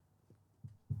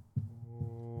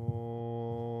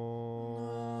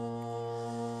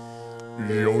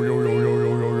Yo, yo, yo, yo, yo,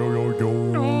 yo, yo,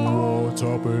 yo, yo. What's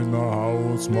up in the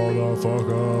house,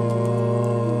 motherfuckers?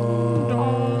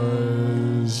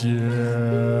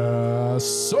 Yeah.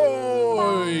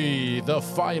 Soy, the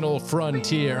final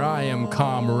frontier. I am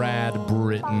Comrade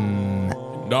Britain.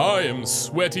 And I am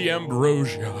Sweaty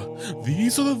Ambrosia.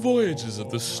 These are the voyages of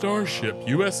the starship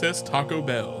USS Taco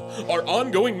Bell, our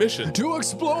ongoing mission To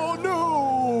explore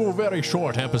new, very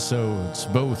short episodes,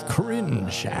 both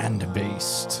cringe and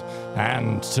based.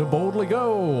 And to boldly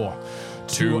go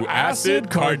to Acid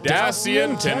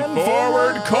Cardassian 10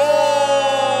 Forward Course.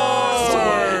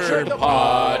 The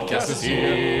podcast is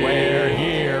here. We're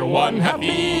here, One half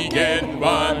vegan,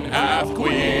 one half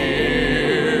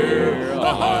queer.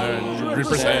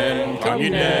 100%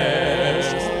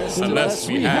 communist. Unless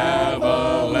we have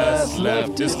a less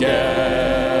leftist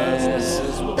guest.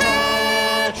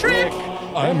 Patrick,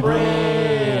 I'm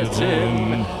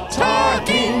Britain,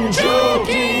 talking,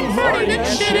 joking, fighting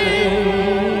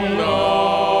shit.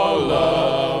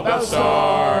 all about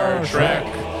Star Trek.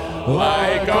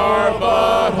 Like our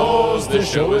buttholes,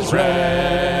 this show is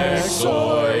wrecked.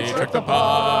 Soy Trek, the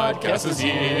podcast is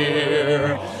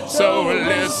here. So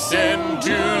listen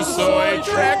to Soy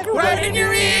Trek right in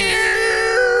your ear.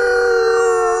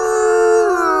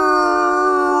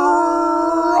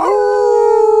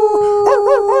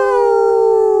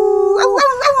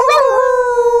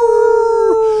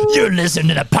 You're listening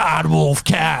to the Pod Wolf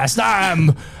Cast.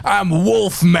 I'm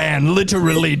Wolfman,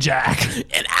 literally Jack.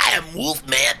 And I am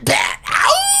Wolfman Pat.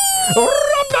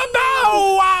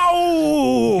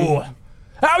 Ow!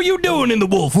 How you doing in the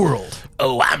wolf world?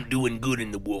 Oh, I'm doing good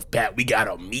in the Wolf Pat. We got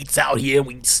our meats out here.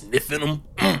 We sniffing them.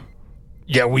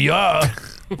 Yeah, we are.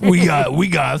 We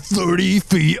got 30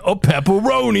 feet of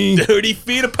pepperoni. 30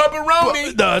 feet of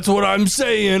pepperoni. That's what I'm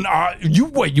saying. You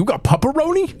got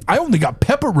pepperoni? I only got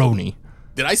pepperoni.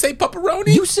 Did I say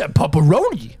pepperoni? You said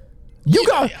pepperoni. You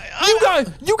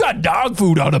got dog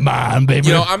food out of mine, baby.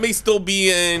 You know, I may still be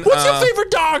in. What's your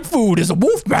favorite dog food? As a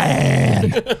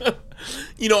Wolfman.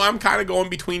 You know, I'm kind of going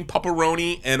between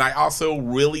pepperoni and I also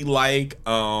really like,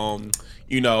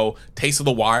 Taste of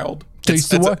the Wild.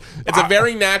 It's a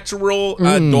very natural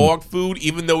dog food,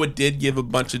 even though it did give a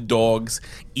bunch of dogs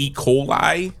E.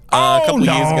 coli a couple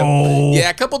years ago.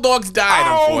 Yeah, a couple dogs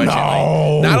died, unfortunately.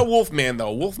 No. Not a Wolfman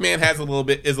though. Wolfman has a little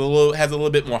bit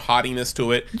more hottiness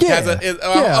to it. Yeah.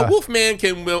 A Wolfman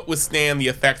can withstand the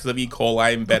effects of E.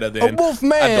 coli better than A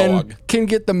Wolfman a dog. can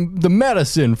get the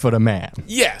medicine for the man.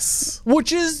 Yes.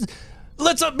 Which is,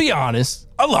 let's be honest,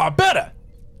 a lot better.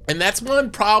 And that's one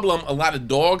problem a lot of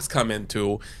dogs come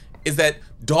into, is that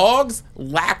dogs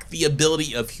lack the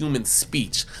ability of human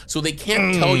speech. So they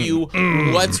can't tell you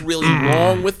what's really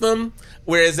wrong with them.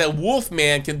 Whereas a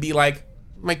wolfman can be like,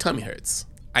 my tummy hurts.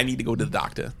 I need to go to the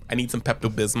doctor. I need some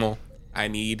Pepto-Bismol. I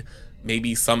need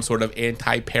maybe some sort of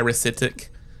anti-parasitic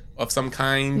of some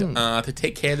kind to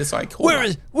take care of this.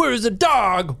 Whereas a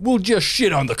dog will just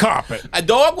shit on the carpet. A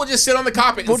dog will just sit on the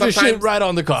carpet. Will just shit right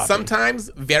on the carpet.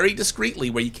 Sometimes very discreetly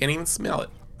where you can't even smell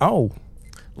it. Oh.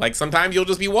 Like, sometimes you'll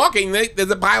just be walking, there's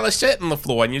a pile of shit on the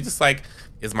floor, and you're just like,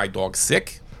 is my dog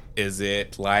sick? Is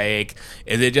it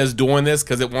just doing this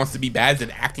because it wants to be bad? Is it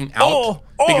acting out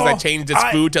because I changed its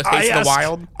food to Taste of the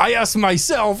Wild? I asked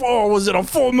myself, was it a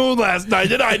full moon last night?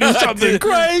 Did I do something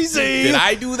crazy? Did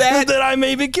I do that? Did I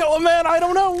maybe kill a man? I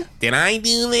don't know. Did I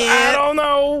do that? I don't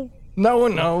know. No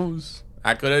one knows.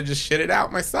 I could have just shit it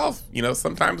out myself. You know,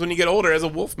 sometimes when you get older as a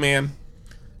wolf man,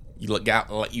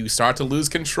 you start to lose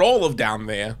control of down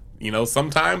there. You know,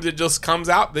 sometimes it just comes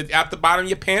out at the bottom of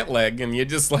your pant leg, and you're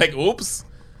just like, oops,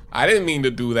 I didn't mean to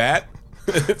do that.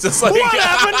 It's just like, what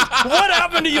happened? What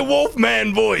happened to your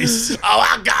Wolfman voice?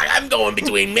 Oh, God, I'm going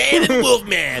between man and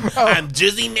Wolfman. I'm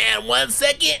Jizzy Man 1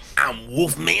 second. I'm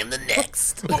Wolfman the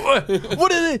next. What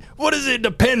does it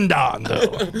depend on,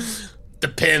 though?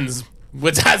 Depends.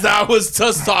 Which, as I was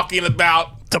just talking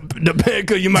about,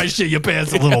 Because you might shit your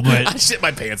pants a little bit. I shit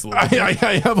my pants a little bit.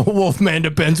 I have a Wolfman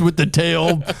depends with the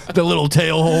tail, the little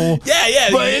tail hole. Yeah.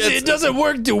 But it doesn't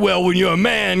work too well when you're a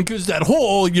man, because that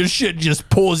hole, your shit just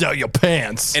pulls out your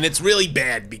pants. And it's really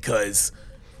bad because,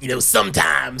 You know,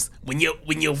 sometimes when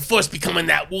you're first becoming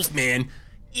that Wolfman,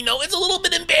 you know, it's a little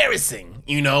bit embarrassing,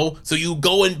 you know? So you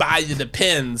go and buy the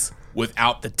Depends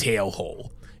without the tail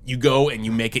hole. You go and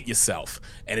you make it yourself.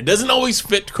 And it doesn't always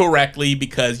fit correctly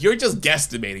because you're just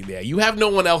guesstimating there. You have no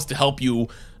one else to help you.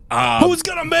 Who's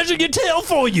going to measure your tail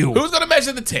for you? Who's going to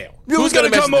measure the tail? Who's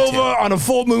going to come over on a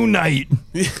full moon night,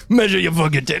 measure your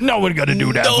fucking tail? No one's going to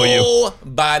do that for you.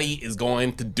 Nobody is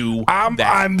going to do that.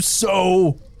 I'm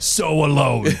so so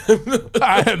alone.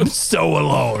 I am so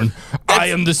alone. I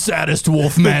am the saddest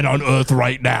wolf man on earth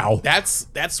right now.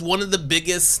 That's one of the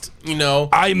biggest, you know.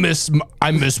 I miss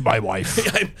my wife.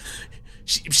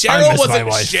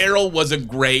 Cheryl was a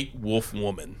great wolf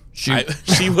woman. She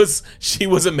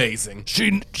was amazing.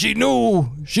 She knew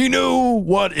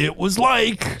what it was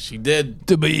like. She did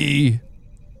to be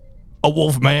a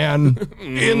wolf man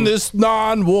in this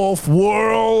non-wolf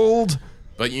world.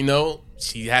 But you know,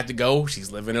 she had to go.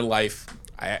 She's living her life.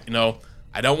 I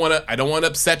don't want to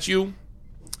upset you.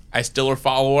 I still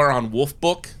follow her on Wolf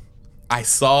Book. I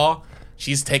saw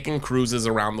she's taking cruises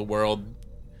around the world.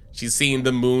 She's seeing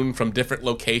the moon from different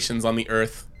locations on the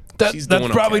earth. That's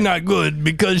probably not good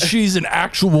because she's an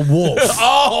actual wolf.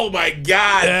 Oh my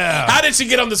God. Yeah. How did she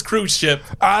get on this cruise ship?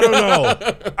 I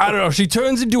don't know. She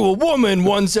turns into a woman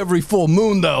once every full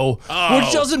moon, though,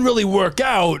 which doesn't really work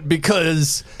out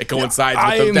because it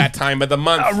coincides with that time of the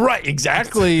month. Right,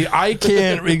 exactly. I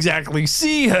can't exactly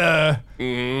see her.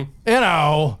 Mm-hmm. You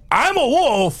know, I'm a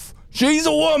wolf. She's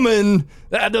a woman.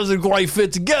 That doesn't quite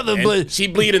fit together, but she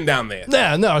bleeding down there.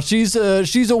 Yeah, no, she's a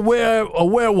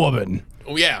werewoman.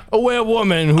 Oh yeah, a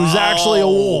werewoman who's actually a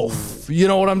wolf. You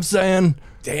know what I'm saying?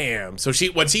 Damn. So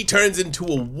when she turns into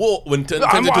a wolf,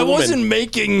 I wasn't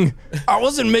making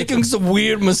some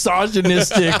weird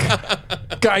misogynistic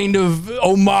kind of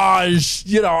homage.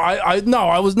 You know,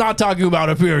 I was not talking about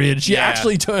a period. She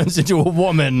actually turns into a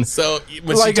woman. So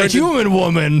like a human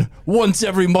woman once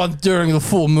every month during the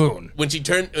full moon. When she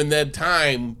turned in that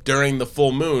time during the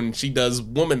full moon, she does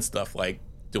woman stuff like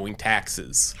doing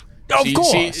taxes. Of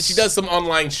course. She does some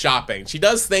online shopping. She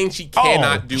does things she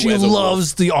cannot do as a wolf. She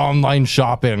loves the online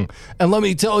shopping. And let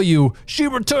me tell you, she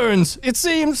returns, it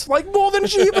seems, like more than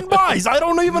she even buys. I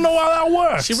don't even know how that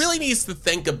works. She really needs to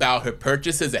think about her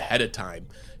purchases ahead of time.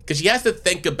 Because she has to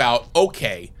think about,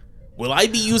 okay, will I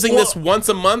be using this once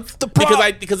a month?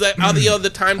 Because all the other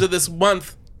times of this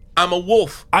month, I'm a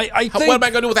wolf. I think what am I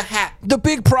going to do with a hat? The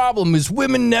big problem is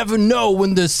women never know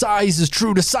when the size is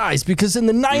true to size, because in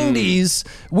the 90s,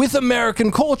 with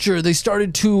American culture, they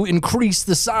started to increase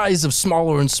the size of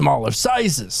smaller and smaller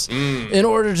sizes in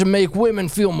order to make women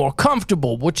feel more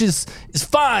comfortable, which is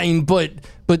fine, but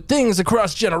things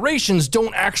across generations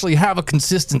don't actually have a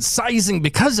consistent sizing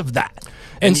because of that.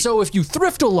 And so if you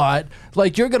thrift a lot,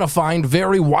 like, you're going to find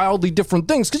very wildly different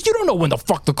things because you don't know when the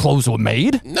fuck the clothes were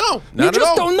made. No, not you at just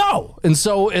all. don't know. And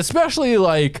so especially,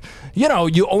 like, you know,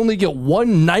 you only get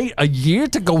one night a year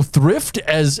to go thrift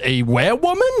as a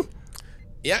werewoman.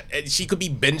 Yeah, and she could be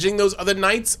binging those other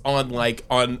nights on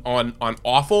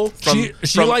awful. She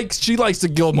likes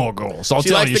the Gilmore Girls. I'll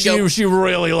tell you, she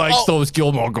really likes those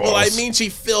Gilmore Girls. Well, I mean, she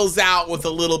fills out with a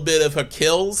little bit of her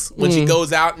kills when she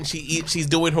goes out and she's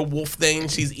doing her wolf thing.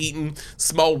 She's eating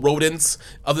small rodents,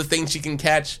 other things she can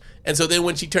catch, and so then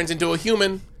when she turns into a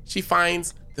human, she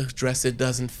finds the dresser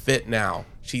doesn't fit now.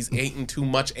 She's eaten too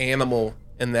much animal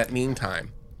in that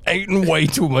meantime. Eating way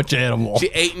too much animal.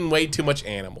 She eaten way too much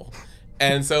animal.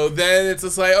 And so then it's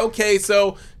just like, okay,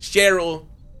 so Cheryl,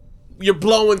 you're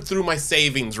blowing through my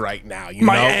savings right now.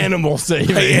 My animal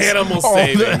savings. My animal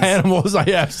savings. All the animals I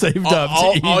have saved up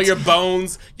to eat. All your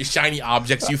bones, your shiny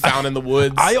objects you found in the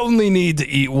woods. I only need to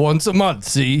eat once a month,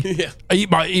 see? Yeah. I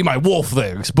eat my wolf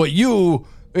things. But you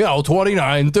know,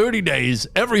 29, 30 days,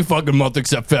 every fucking month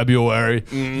except February,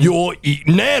 you're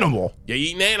eating animal. You're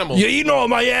eating animal. You're eating all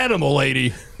my animal,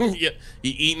 lady. You're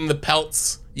eating the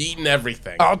pelts. You're eating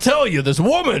everything. I'll tell you, this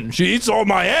woman, she eats all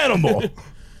my animal.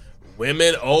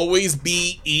 Women always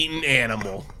be eating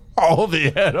animal. All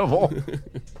the animal.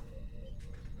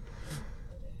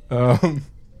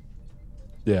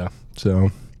 Yeah, so...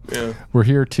 Yeah. We're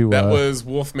here to... That was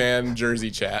Wolfman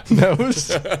Jersey Chat. That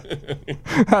was...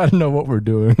 I don't know what we're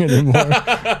doing anymore.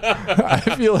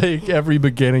 I feel like every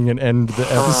beginning and end of the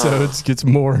episodes gets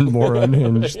more and more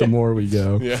unhinged the more we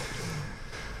go. Yeah.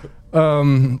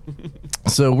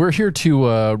 So we're here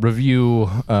to review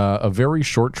a very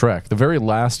short trek, the very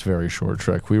last very short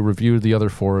trek. We reviewed the other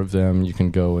 4 of them. You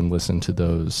can go and listen to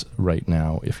those right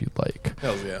now if you'd like.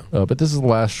 Hell yeah. But this is the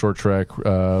last short trek,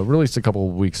 released a couple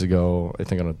of weeks ago, I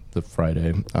think on the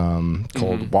Friday,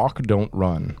 called Walk, Don't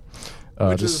Run.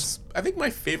 Which is, I think, my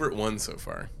favorite one so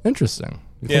far. Interesting.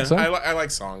 You think so? I like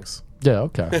songs. Yeah,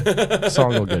 okay.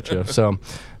 Song will get you. So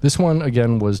this one,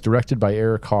 again, was directed by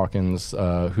Eric Hawkins,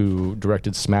 who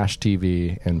directed Smash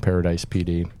TV and Paradise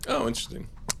PD. Oh, interesting.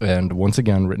 And once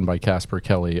again, written by Casper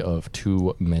Kelly of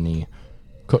Too Many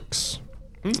Cooks.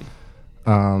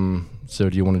 So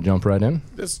do you want to jump right in?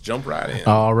 Just jump right in.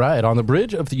 All right. On the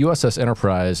bridge of the USS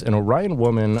Enterprise, an Orion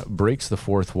woman breaks the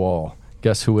fourth wall.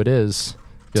 Guess who it is?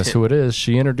 Guess who it is?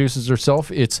 She introduces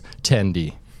herself. It's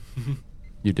Tendi.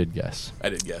 You did guess. I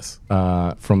did guess.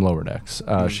 From Lower Decks.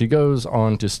 She goes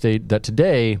on to state that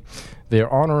today they are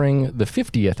honoring the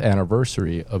 50th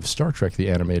anniversary of Star Trek, the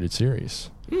animated series,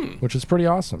 which is pretty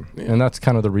awesome. Yeah. And that's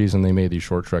kind of the reason they made these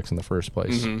short treks in the first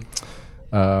place.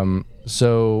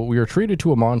 So we are treated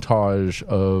to a montage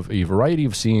of a variety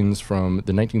of scenes from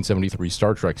the 1973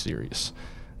 Star Trek series.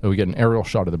 We get an aerial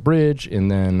shot of the bridge, and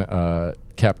then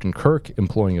Captain Kirk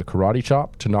employing a karate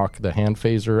chop to knock the hand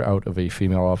phaser out of a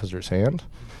female officer's hand.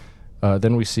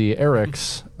 Then we see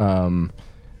Eric's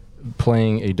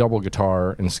playing a double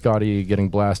guitar, and Scotty getting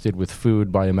blasted with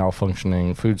food by a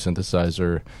malfunctioning food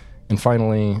synthesizer. And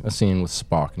finally, a scene with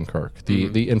Spock and Kirk,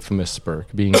 the infamous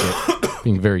Spurk,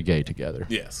 being very gay together.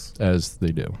 Yes. As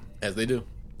they do. As they do.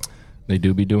 They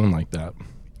do be doing like that.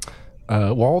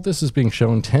 While all this is being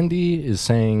shown, Tendi is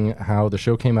saying how the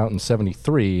show came out in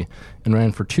 73 and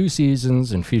ran for 2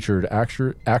 seasons and featured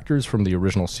actors from the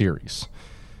original series.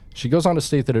 She goes on to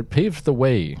state that it paved the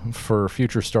way for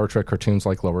future Star Trek cartoons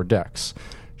like Lower Decks.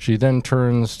 She then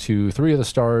turns to 3 of the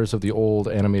stars of the old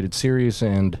animated series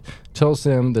and tells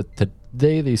them that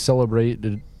today they celebrate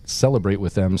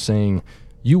with them, saying,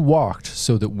 "You walked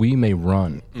so that we may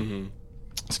run."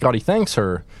 Scotty thanks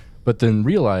her, but then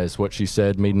realized what she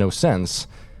said made no sense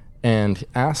and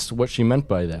asked what she meant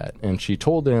by that. And she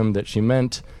told him that she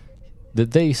meant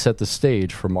that they set the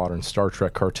stage for modern Star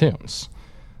Trek cartoons.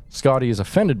 Scotty is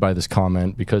offended by this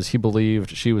comment because he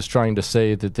believed she was trying to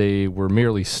say that they were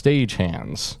merely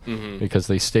stagehands because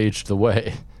they staged the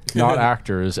way, not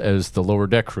actors as the Lower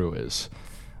Deck crew is.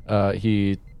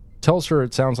 He tells her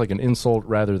it sounds like an insult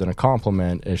rather than a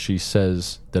compliment, as she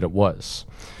says that it was.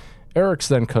 Eric's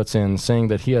then cuts in, saying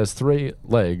that he has 3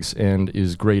 legs and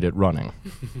is great at running.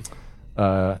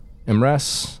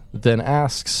 Imres then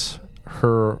asks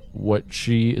her what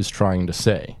she is trying to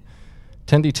say.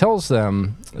 Tendi tells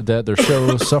them that their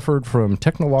show suffered from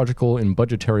technological and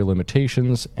budgetary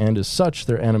limitations, and as such,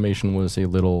 their animation was a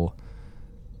little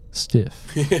stiff.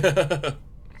 She's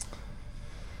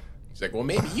like, well,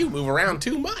 maybe you move around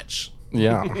too much.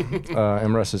 Yeah.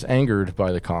 Imres is angered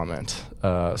by the comment.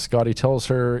 Scotty tells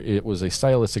her it was a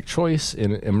stylistic choice,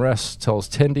 and Imres tells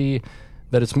Tendi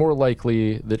that it's more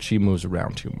likely that she moves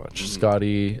around too much.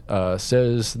 Scotty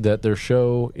says that their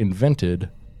show invented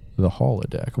the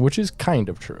holodeck, which is kind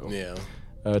of true. Yeah.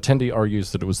 Tendi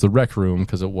argues that it was the rec room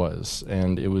because it was,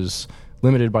 and it was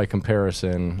limited by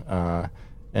comparison,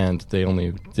 and they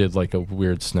only did like a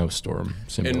weird snowstorm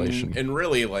simulation. And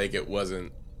really, like, it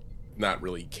wasn't not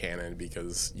really canon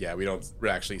because, we don't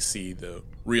actually see the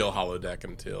real holodeck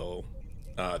until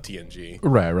TNG.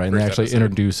 Right. And they actually episode.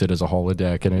 Introduce it as a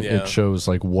holodeck, and it shows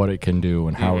like what it can do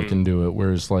and how it can do it,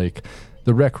 whereas like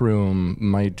the rec room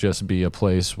might just be a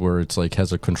place where it's like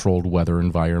has a controlled weather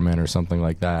environment or something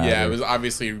like that. Yeah, it was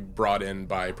obviously brought in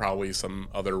by probably some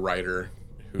other writer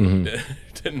who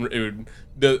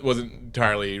wasn't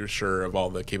entirely sure of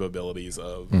all the capabilities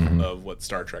of what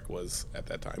Star Trek was at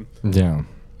that time. Yeah.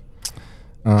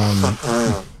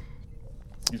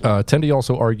 Tendi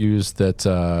also argues that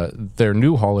their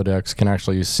new holodecks can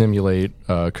actually simulate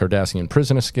Cardassian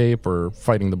prison escape or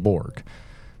fighting the Borg.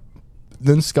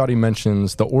 Then Scotty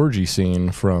mentions the orgy scene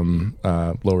from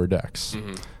Lower Decks.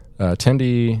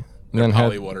 Tendi then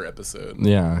had Polywater episode.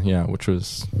 Yeah, which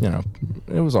was,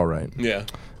 it was all right. Yeah.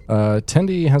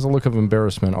 Tendi has a look of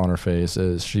embarrassment on her face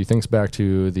as she thinks back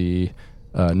to the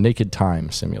naked time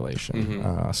simulation.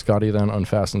 Scotty then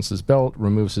unfastens his belt,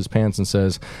 removes his pants, and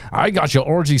says, "I got your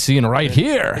orgy scene right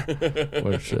here,"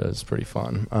 which is pretty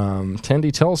fun.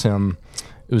 Tendi tells him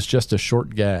it was just a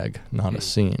short gag, not a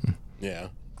scene. Yeah.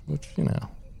 Which,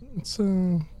 it's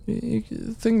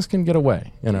things can get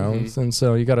away, and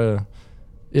so you gotta.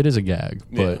 It is a gag,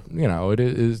 but it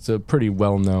is a pretty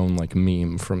well-known like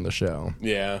meme from the show.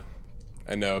 Yeah.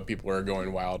 I know people were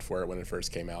going wild for it when it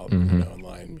first came out,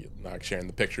 online, not sharing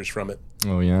the pictures from it.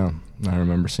 Oh yeah, I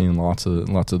remember seeing lots of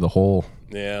the hole.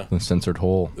 Yeah, the censored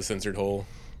hole. The censored hole.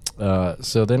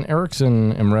 So then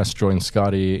Erikson and Imres join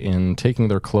Scotty in taking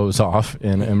their clothes off,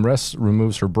 and Imres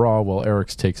removes her bra while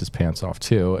Erix takes his pants off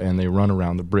too, and they run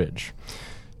around the bridge.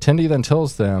 Tendi then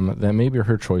tells them that maybe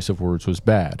her choice of words was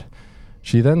bad.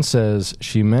 She then says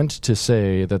she meant to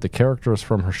say that the characters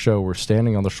from her show were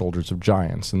standing on the shoulders of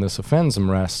giants, and this offends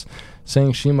Imres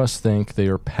saying she must think they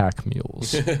are pack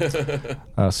mules.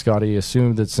 Scotty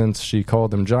assumed that since she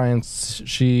called them giants,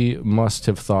 she must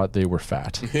have thought they were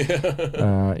fat.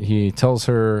 He tells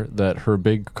her that her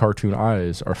big cartoon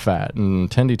eyes are fat, and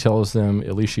Tendi tells them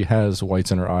at least she has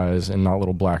whites in her eyes and not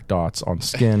little black dots on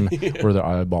skin where the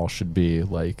eyeball should be,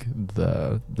 like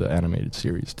the animated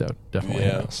series definitely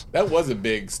has. That was a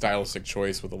big stylistic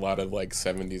choice with a lot of like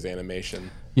 70s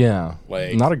animation. Yeah,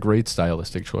 like not a great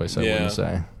stylistic choice, I wouldn't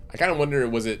say. I kind of wonder,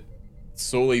 was it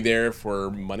solely there for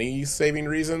money saving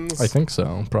reasons? I think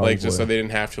so, probably. Like just so they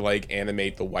didn't have to like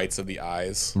animate the whites of the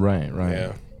eyes. Right.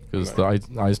 Yeah. Because the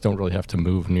eyes don't really have to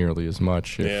move nearly as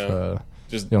much. If,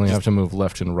 they only have to move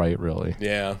left and right, really.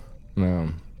 Yeah.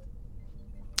 Other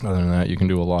than that, you can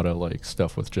do a lot of like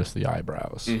stuff with just the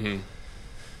eyebrows. Mm-hmm.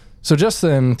 So just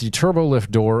then, the turbo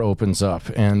lift door opens up,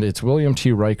 and it's William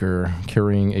T. Riker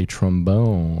carrying a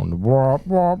trombone. Wah,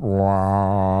 wah,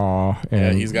 wah.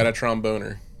 And he's got a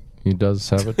tromboner. He does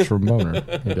have a tromboner.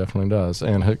 He definitely does.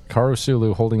 And Hikaru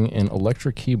Sulu holding an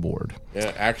electric keyboard.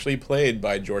 Yeah, actually played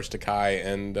by George Takei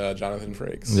and Jonathan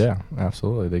Frakes. Yeah,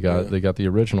 absolutely. They got the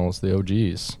originals, the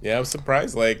OGs. Yeah, I was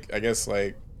surprised.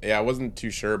 I wasn't too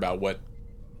sure about what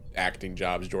acting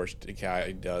jobs George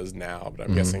Takei does now, but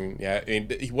I'm guessing,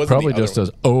 he wasn't probably just does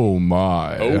oh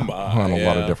my on a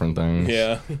lot of different things.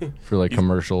 Yeah, for like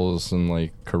commercials and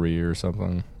like Korea or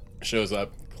something. Shows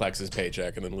up, collects his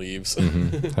paycheck, and then leaves.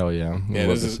 Hell yeah! Yeah,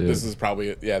 this is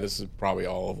probably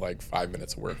all of like 5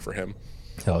 minutes of work for him.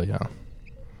 Hell yeah!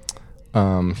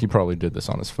 He probably did this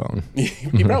on his phone.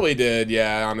 He probably did.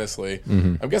 Yeah, honestly,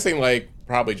 I'm guessing like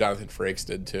probably Jonathan Frakes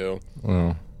did too.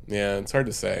 Oh. Yeah, it's hard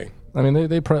to say. I mean,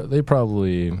 they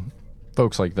probably,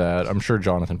 folks like that. I'm sure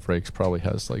Jonathan Frakes probably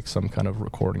has like some kind of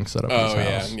recording set up in his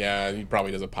house. Yeah. He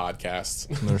probably does a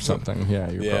podcast or something. Yeah,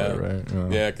 you're probably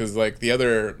right. Yeah, because like the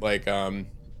other I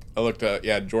looked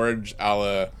at George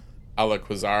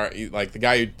Alaquazar, like the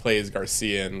guy who plays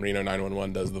Garcia in Reno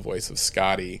 911 does the voice of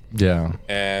Scotty. Yeah.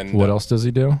 And what else does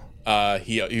he do?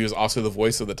 He was also the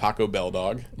voice of the Taco Bell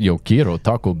dog. Yo quiero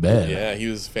Taco Bell. Yeah, he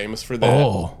was famous for that.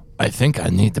 Oh. I think I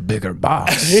need a bigger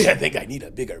box. I think I need a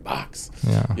bigger box.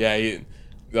 Yeah. It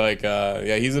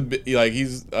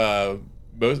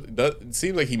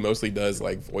seems like he mostly does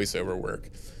like voiceover work.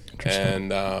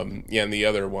 And and the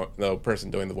other one, the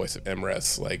person doing the voice of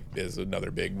MRS, like, is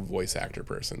another big voice actor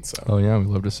person. So. Oh yeah, we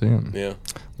love to see him. Yeah.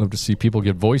 Love to see people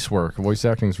get voice work. Voice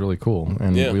acting is really cool,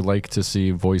 and we like to see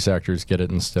voice actors get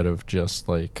it instead of just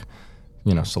like,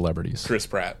 celebrities. Chris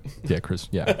Pratt. Yeah, Chris.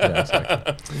 Yeah,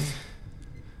 exactly.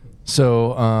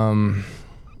 So,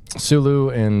 Sulu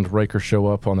and Riker show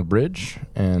up on the bridge,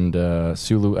 and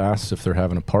Sulu asks if they're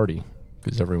having a party,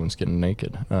 because everyone's getting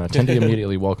naked. Tendi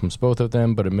immediately welcomes both of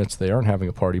them, but admits they aren't having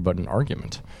a party, but an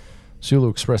argument. Sulu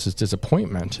expresses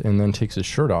disappointment, and then takes his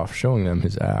shirt off, showing them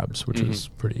his abs, which is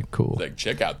pretty cool. Like,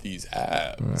 check out these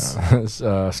abs.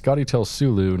 Scotty tells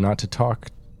Sulu not to talk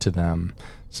to them,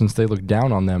 since they look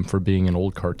down on them for being an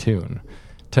old cartoon.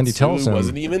 Tendi tells him... Sulu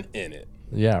wasn't even in it.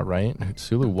 Yeah, right?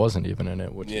 Sulu wasn't even in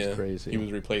it, which is crazy. He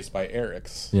was replaced by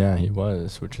Eric's. Yeah, he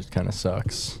was, which is kind of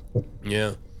sucks.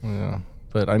 Yeah. Yeah.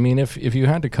 But, I mean, if you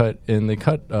had to cut... And they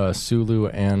cut Sulu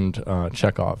and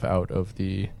Chekhov out of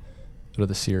the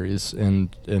series.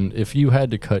 And if you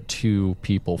had to cut two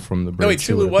people from the bridge... No, wait,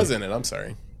 Sulu was in it. I'm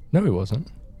sorry. No, he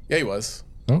wasn't. Yeah, he was.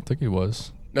 I don't think he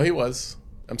was. No, he was.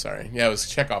 I'm sorry. Yeah, it was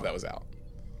Chekhov that was out.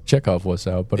 Chekhov was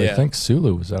out, but I think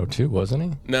Sulu was out too, wasn't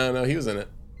he? No, he was in it.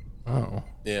 Oh.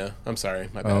 Yeah, I'm sorry.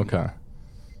 My bad. Okay.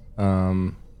 I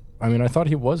mean, I thought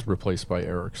he was replaced by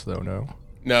Eric's, though, no?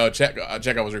 No,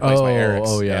 Chekhov was replaced by Eric's.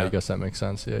 Oh, yeah, I guess that makes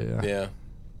sense. Yeah. Yeah.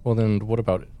 Well, then what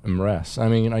about Imres? I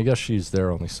mean, I guess she's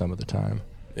there only some of the time.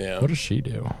 Yeah. What does she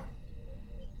do?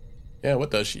 Yeah,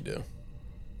 what does she do?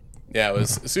 Yeah, it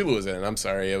was Sulu was in it. I'm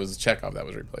sorry. It was Chekhov that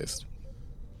was replaced.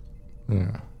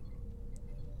 Yeah.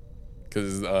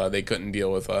 Because they couldn't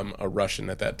deal with a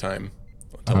Russian at that time.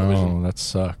 Oh, that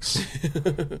sucks.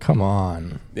 Come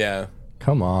on. Yeah.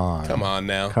 Come on. Come on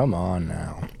now. Come on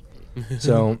now.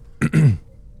 So, yeah,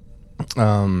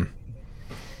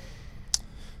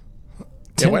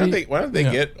 why don't they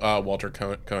get Walter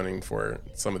Koenig for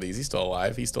some of these? He's still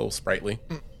alive. He's still sprightly.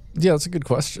 Yeah, that's a good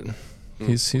question.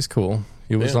 He's cool.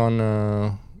 He was on,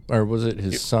 or was it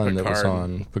his son that was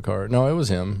on Picard? No, it was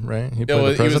him, right? He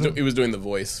played the president? He was doing the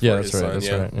voice for his son. That's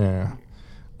right. Yeah.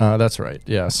 That's right.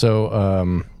 Yeah.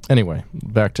 So anyway,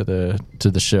 back to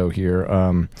the show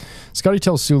here. Scotty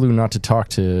tells Sulu not to talk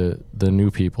to the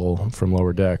new people from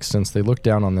Lower Decks since they look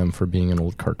down on them for being an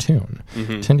old cartoon.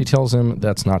 Tendi tells him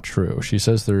that's not true. She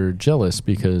says they're jealous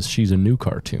because she's a new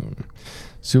cartoon.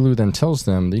 Sulu then tells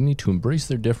them they need to embrace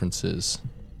their differences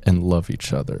and love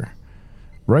each other.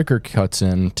 Riker cuts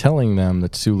in, telling them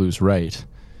that Sulu's right.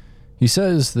 He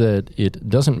says that it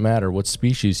doesn't matter what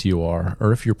species you are,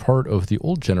 or if you're part of the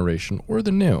old generation or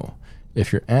the new.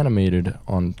 If you're animated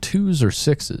on 2s or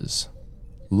 6s,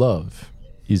 love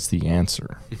is the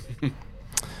answer.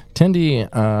 Tendi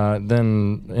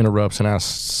then interrupts and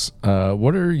asks,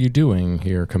 what are you doing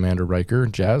here, Commander Riker?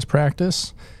 Jazz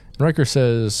practice? And Riker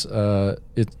says,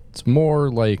 it's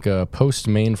more like a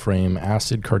post-mainframe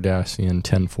acid Cardassian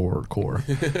 10 forward core,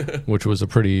 which was a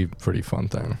pretty fun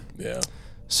thing. Yeah.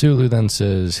 Sulu then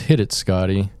says, hit it,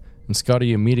 Scotty. And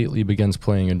Scotty immediately begins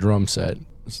playing a drum set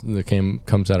that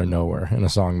comes out of nowhere, and a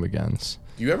song begins.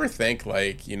 Do you ever think,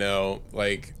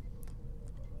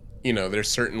 there's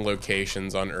certain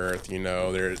locations on Earth,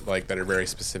 there's that are very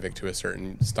specific to a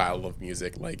certain style of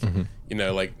music, like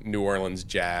New Orleans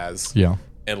jazz. Yeah.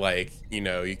 And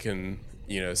you can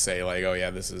say oh yeah,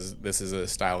 this is a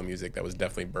style of music that was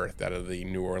definitely birthed out of the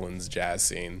New Orleans jazz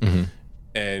scene.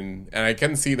 And I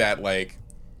can see that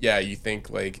you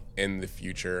think in the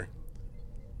future,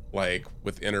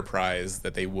 with Enterprise,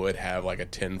 that they would have a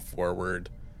 10 forward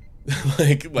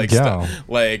they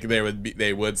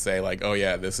would say oh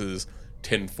yeah, this is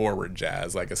 10 forward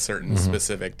jazz, a certain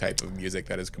specific type of music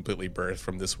that is completely birthed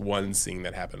from this one scene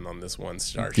that happened on this one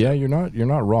starship. Yeah, you're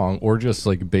not wrong. Or just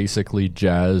basically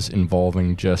jazz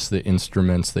involving just the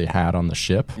instruments they had on the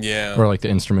ship. Yeah. Or the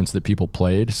instruments that people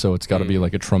played. So it's got to be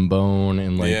a trombone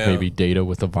and maybe Data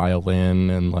with a violin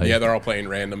and yeah, they're all playing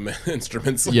random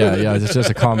instruments. yeah, it's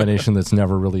just a combination that's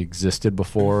never really existed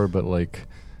before, but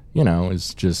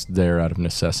it's just there out of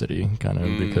necessity, kind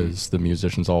of, because the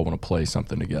musicians all want to play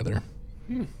something together.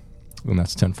 And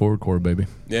that's 10 forward core, baby.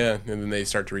 Yeah, and then they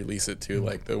start to release it to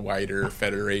the wider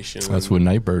federation. That's what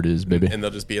Nightbird is, baby. And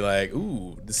they'll just be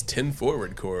ooh, this 10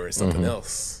 forward core is something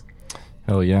else.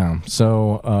 Hell yeah.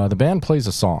 So the band plays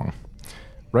a song.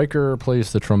 Riker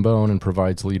plays the trombone and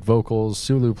provides lead vocals.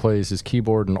 Sulu plays his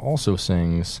keyboard and also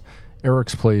sings.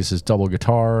 Eric's plays his double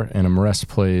guitar, and Amrest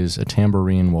plays a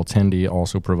tambourine, while Tendi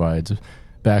also provides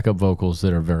backup vocals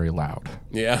that are very loud.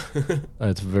 Yeah.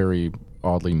 It's very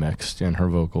oddly mixed, and her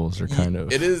vocals are kind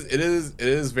of... It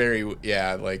is very,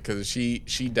 yeah, because she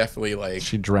definitely,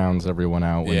 she drowns everyone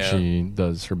out when she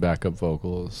does her backup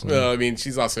vocals. Well, I mean,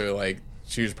 she's also,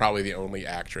 she was probably the only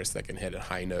actress that can hit a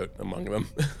high note among them.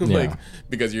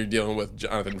 Because you're dealing with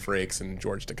Jonathan Frakes and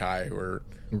George Takei, who are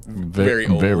very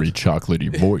old. Very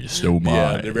chocolatey voiced, oh my.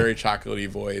 Yeah, they're very chocolatey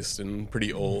voiced and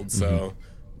pretty old, so...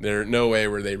 There's no way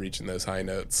were they reaching those high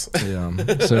notes. Yeah.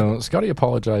 So Scotty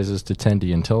apologizes to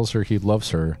Tendi and tells her he loves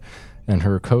her and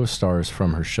her co-stars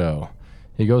from her show.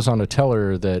 He goes on to tell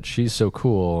her that she's so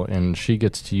cool and she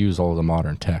gets to use all the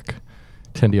modern tech.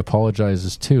 Tendi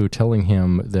apologizes too, telling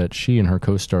him that she and her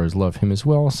co-stars love him as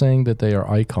well, saying that they are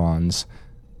icons,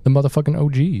 the motherfucking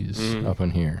OGs up in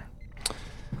here.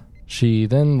 She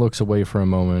then looks away for a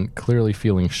moment, clearly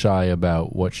feeling shy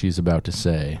about what she's about to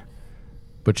say.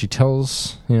 But she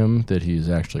tells him that he's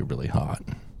actually really hot.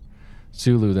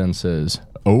 Sulu then says,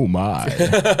 oh my.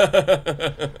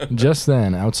 Just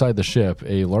then, outside the ship,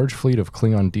 a large fleet of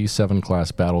Klingon D7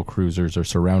 class battle cruisers are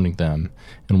surrounding them,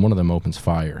 and one of them opens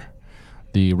fire.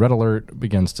 The red alert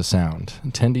begins to sound.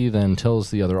 Tendi then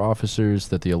tells the other officers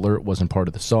that the alert wasn't part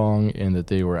of the song and that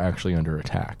they were actually under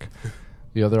attack.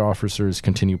 The other officers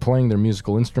continue playing their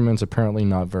musical instruments, apparently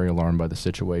not very alarmed by the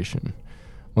situation.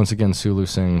 Once again, Sulu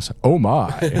sings, oh my,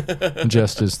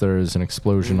 just as there is an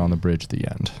explosion on the bridge at the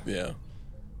end. Yeah.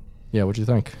 Yeah, what'd you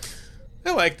think?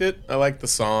 I liked it. I liked the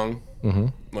song.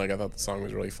 Mm-hmm. I thought the song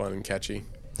was really fun and catchy.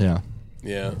 Yeah.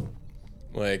 Yeah.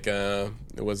 It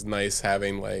was nice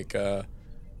having,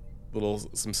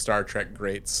 some Star Trek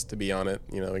greats to be on it.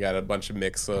 We got a bunch of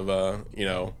mix of,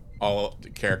 all the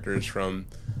characters from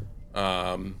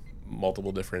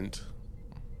multiple different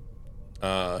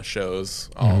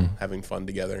shows all having fun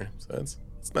together, so it's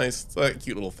nice. It's a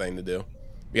cute little thing to do.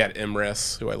 We got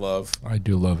Imres, who I love. I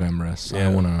do love Imres. Yeah.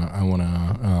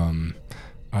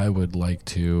 I would like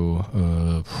to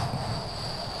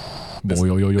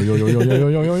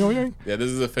Yeah, this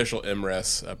is official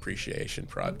Imres appreciation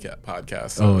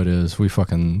podcast. Oh, it is. We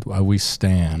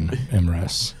stan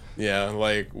Imres. Yeah,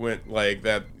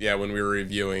 when we were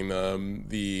reviewing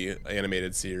the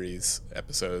animated series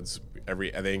episodes,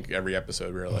 every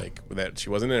episode we were that she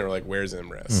wasn't in it, we're where's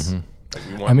Imres?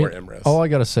 We want more Imres. All I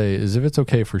gotta say is if it's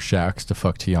okay for Shax to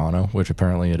fuck Tiana, which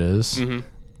apparently it is,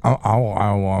 I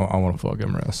want to fuck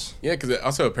Imres. Yeah, because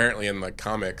also apparently in the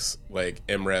comics,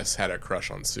 Imres had a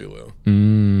crush on Sulu.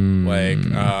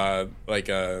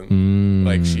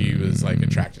 She was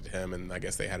attracted to him, and I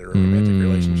guess they had a romantic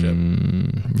relationship.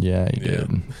 Yeah, he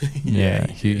did. Yeah,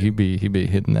 he be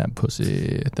hitting that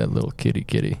pussy, that little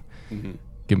kitty. Mm-hmm.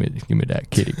 Give me that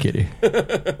kitty.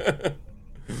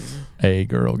 Hey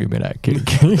girl, give me that kitty.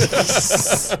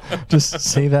 Just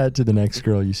say that to the next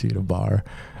girl you see at a bar.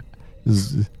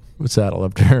 What's that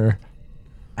up to her?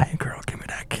 Hey girl, give me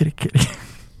that kitty.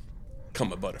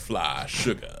 Come a butterfly,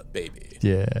 sugar, baby.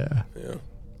 Yeah.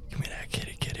 Give me that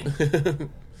kitty.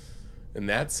 And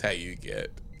that's how you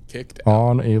get kicked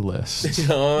on a list.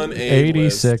 On a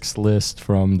 86 list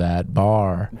from that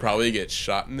bar. Probably get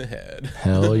shot in the head.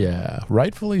 Hell yeah.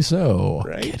 Rightfully so.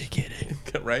 Right? Kitty.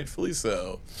 Rightfully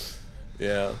so.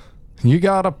 Yeah. You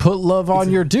gotta put love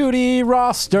on your duty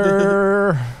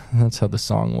roster. That's how the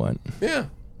song went. Yeah.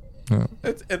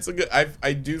 It's a good.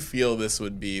 I do feel this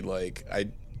would be like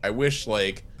I wish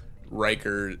like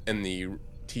Riker and the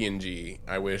TNG.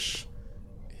 I wish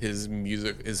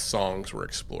his songs were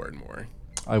explored more.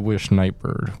 I wish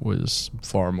Nightbird was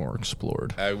far more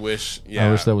explored. I wish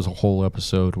that was a whole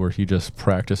episode where he just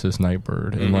practices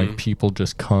Nightbird and like people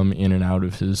just come in and out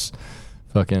of his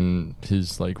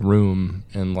like room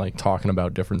and like talking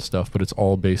about different stuff, but it's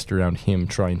all based around him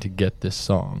trying to get this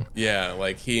song. Yeah,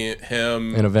 like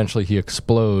him and eventually he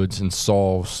explodes and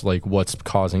solves like what's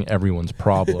causing everyone's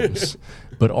problems.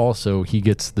 But also he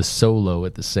gets the solo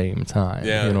at the same time.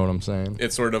 Yeah. You know what I'm saying?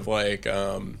 It's sort of like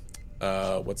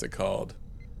what's it called?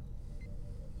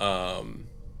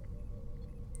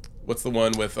 What's the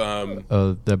one with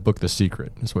that book The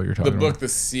Secret is what you're talking about. The book The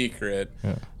Secret.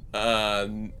 Yeah.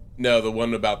 No, the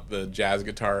one about the jazz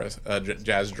guitarist,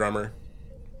 jazz drummer.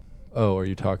 Oh, are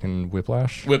you talking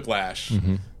Whiplash? Whiplash.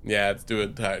 Mm-hmm. Yeah, it's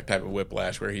doing type of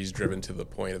Whiplash where he's driven to the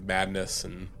point of madness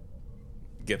and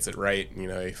gets it right. You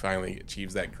know, he finally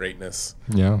achieves that greatness.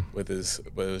 Yeah. With his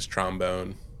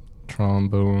trombone.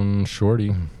 Trombone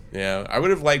shorty. Yeah, I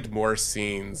would have liked more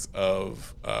scenes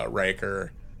of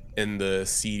Riker in the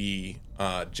seedy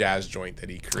jazz joint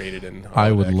that he created in Holodeck.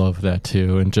 I would love that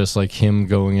too, and just like him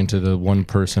going into the one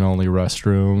person only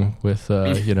restroom with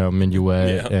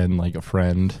Minuet and like a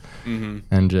friend,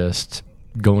 and just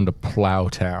going to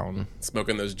Plowtown,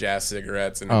 smoking those jazz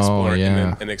cigarettes and exploring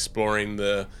and exploring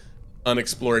the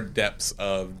unexplored depths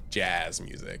of jazz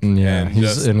music. Yeah,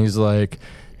 he's like,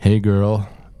 "Hey girl,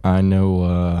 I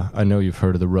know you've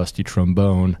heard of the rusty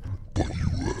trombone, but you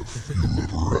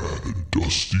ever had a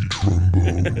dusty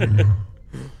trombone?"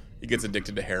 He gets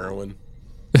addicted to heroin.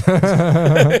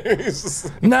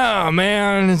 Nah,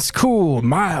 man, it's cool.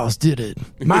 Miles did it,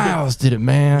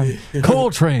 man.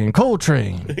 Coltrane.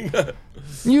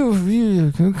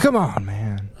 You, come on,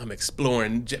 man. I'm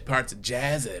exploring parts of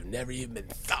jazz that have never even been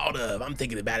thought of. I'm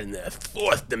thinking about it in the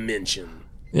fourth dimension.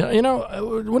 Yeah, you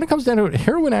know, when it comes down to it,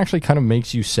 heroin actually kind of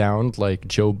makes you sound like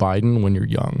Joe Biden when you're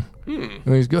young. And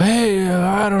he's go, hey,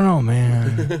 I don't know,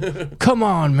 man. Come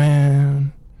on,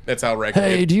 man. That's how Riker.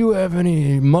 Hey, do you have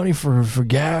any money for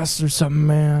gas or something,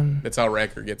 man? That's how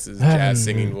Riker gets his jazz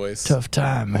singing voice. Tough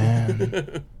time,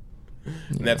 man.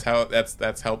 And that's how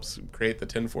that's helps create the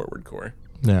 10 forward core.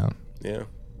 Yeah. Yeah.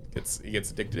 He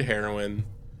gets addicted to heroin.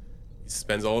 He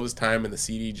spends all of his time in the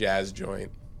seedy jazz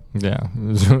joint. Yeah.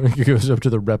 He goes up to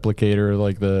the replicator,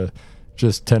 like the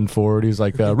just 10 forward. He's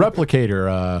like,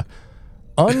 replicator,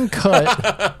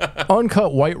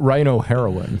 uncut white rhino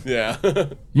heroin. Yeah.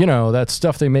 You know, that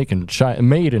stuff they make in China,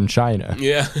 made in China.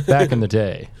 Yeah. Back in the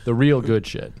day. The real good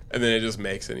shit. And then it just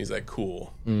makes it, and he's like,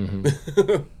 cool.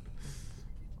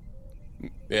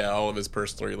 Yeah, all of his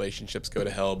personal relationships go to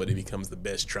hell, but he becomes the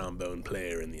best trombone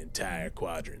player in the entire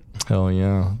quadrant. Hell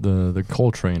yeah. The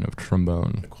Coltrane of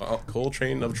trombone. The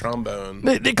Coltrane of trombone.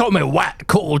 They call me White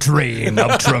Coltrane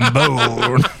of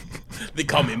trombone. They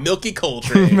call me Milky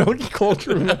Coltrane. Milky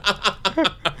Coltrane.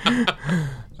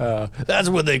 That's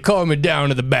what they call me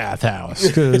down at the bathhouse,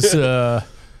 because I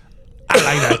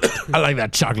like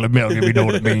that chocolate milk, if you know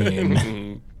what I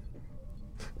mean.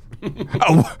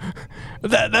 Oh,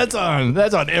 that's on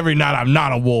every night I'm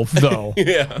not a wolf, though.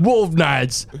 Yeah. Wolf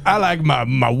nights, I like my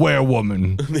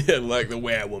werewoman. Yeah, like the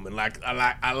werewoman.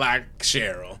 I like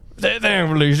Cheryl.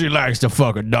 Thankfully, she likes to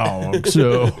fuck a dog,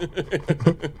 so.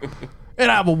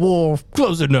 And I'm a wolf,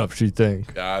 close enough, she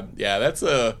think. God, yeah,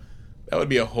 that would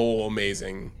be a whole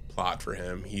amazing plot for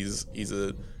him. He's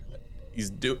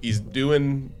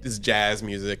doing his jazz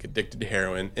music, addicted to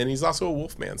heroin, and he's also a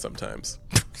wolfman sometimes.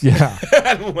 Yeah.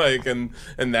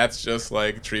 and that's just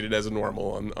like treated as a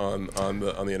normal on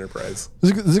the Enterprise.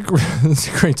 This is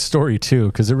a great story too,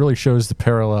 because it really shows the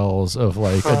parallels of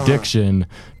like addiction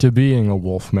to being a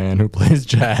wolfman who plays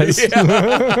jazz.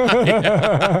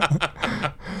 Yeah.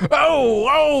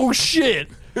 Oh shit!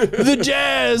 The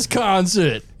jazz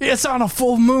concert. It's on a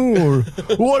full moon.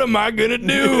 What am I gonna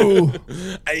do?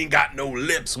 I ain't got no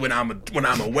lips when I'm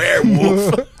a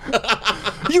werewolf.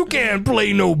 You can't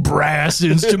play no brass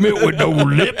instrument with no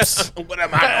lips. What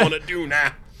am I gonna do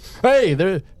now?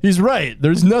 Hey, he's right.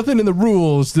 There's nothing in the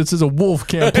rules that says a wolf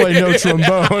can't play no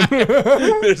trombone.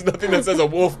 There's nothing that says a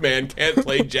wolfman can't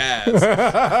play jazz.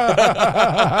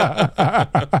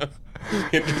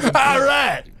 All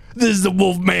right. This is the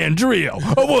Wolfman Trio.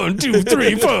 A 1, 2,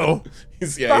 3, 4.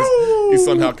 He's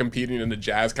somehow competing in a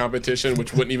jazz competition,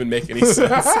 which wouldn't even make any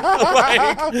sense.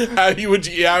 Like, how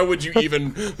would you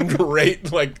even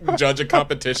judge a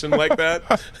competition like that?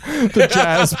 The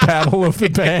jazz battle of the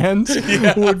bands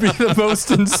would be the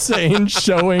most insane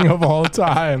showing of all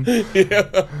time.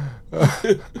 Yeah.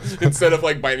 Instead of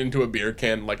like biting into a beer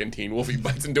can like in Teen Wolf, he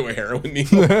bites into a heroin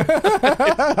needle.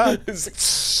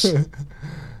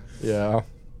 Yeah.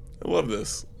 I love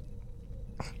this.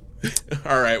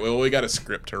 All right, well, we got a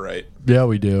script to write. Yeah,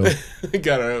 we do. we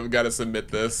gotta submit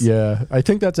this. Yeah, I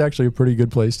think that's actually a pretty good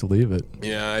place to leave it.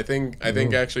 Yeah, I think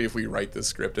actually if we write this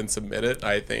script and submit it,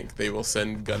 I think they will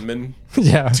send gunmen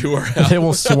to our house. They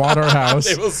will SWAT our house.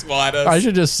 They will SWAT us. I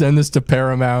should just send this to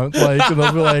Paramount. Like,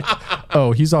 they'll be like,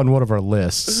 "Oh, he's on one of our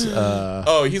lists."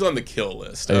 Oh, he's on the kill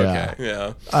list. Okay,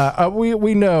 yeah.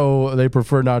 We know they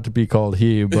prefer not to be called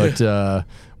he, but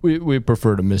we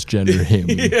prefer to misgender him.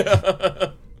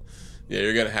 Yeah,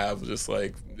 you're gonna have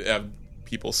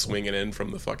people swinging in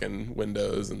from the fucking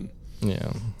windows, and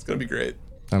it's gonna be great.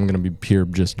 I'm gonna be here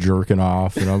just jerking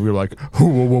off, and I'll be like,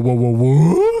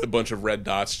 whoa. A bunch of red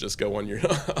dots just go on your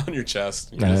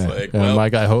chest. You're just like, well,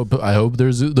 Mike, I hope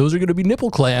those are gonna be nipple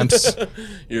clamps.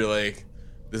 You're like,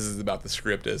 this is about the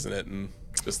script, isn't it? And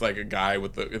just like a guy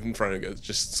in front of it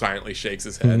just silently shakes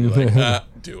his head. You're like,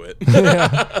 do it.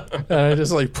 And I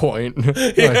just like point.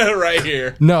 Yeah, right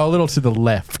here. No, a little to the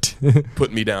left.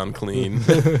 Put me down clean.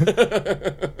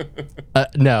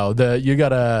 No, you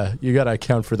gotta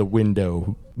account for the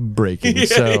window breaking.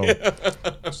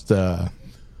 Just, and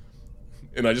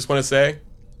I just want to say,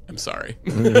 I'm sorry.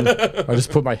 I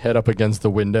just put my head up against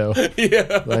the window.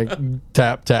 Yeah. Like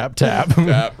tap, tap, tap.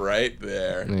 Tap right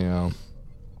there. Yeah.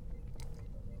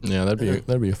 Yeah,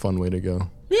 that'd be a fun way to go.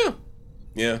 Yeah.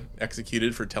 Yeah.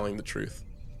 Executed for telling the truth.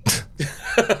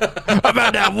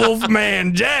 About that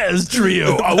Wolfman Jazz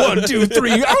Trio. 1, 2,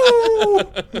 3.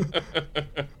 Oh!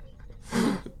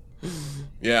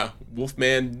 Yeah.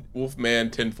 Wolfman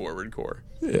 10 forward core.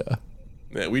 Yeah.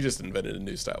 Yeah, we just invented a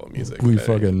new style of music. We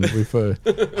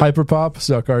hyperpop,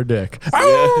 suck our dick.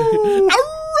 Yeah.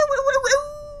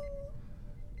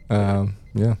 All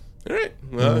right.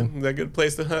 Well, that's a good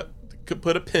place to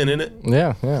put a pin in it.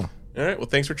 Yeah. All right. Well,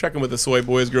 thanks for checking with the Soy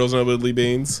Boys, Girls, and Widdly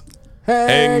Beans.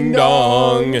 Hang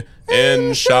dong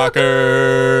and shocker.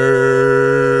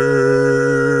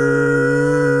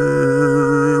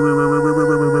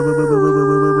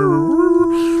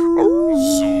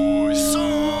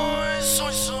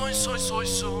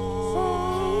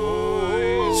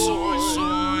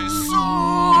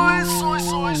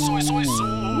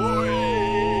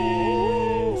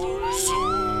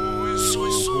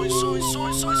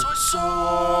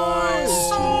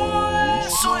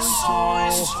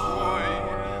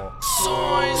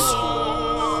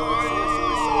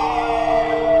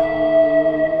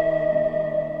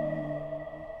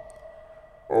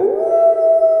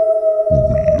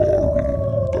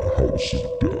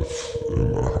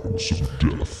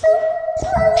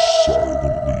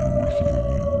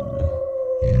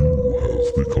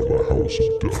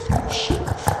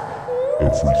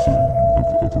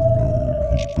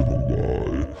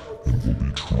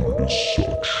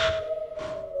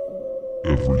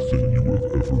 Everything you have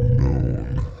ever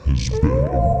known has been a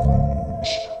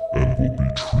ruse and will be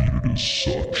treated as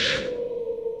such.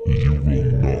 You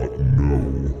will not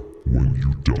know when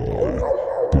you die,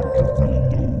 but you will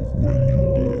know when you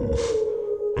live.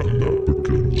 And that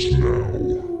begins now,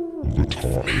 the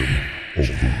time of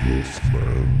the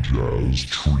Wolfman Jazz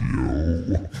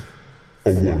Trio.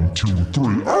 A 1, 2,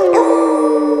 3.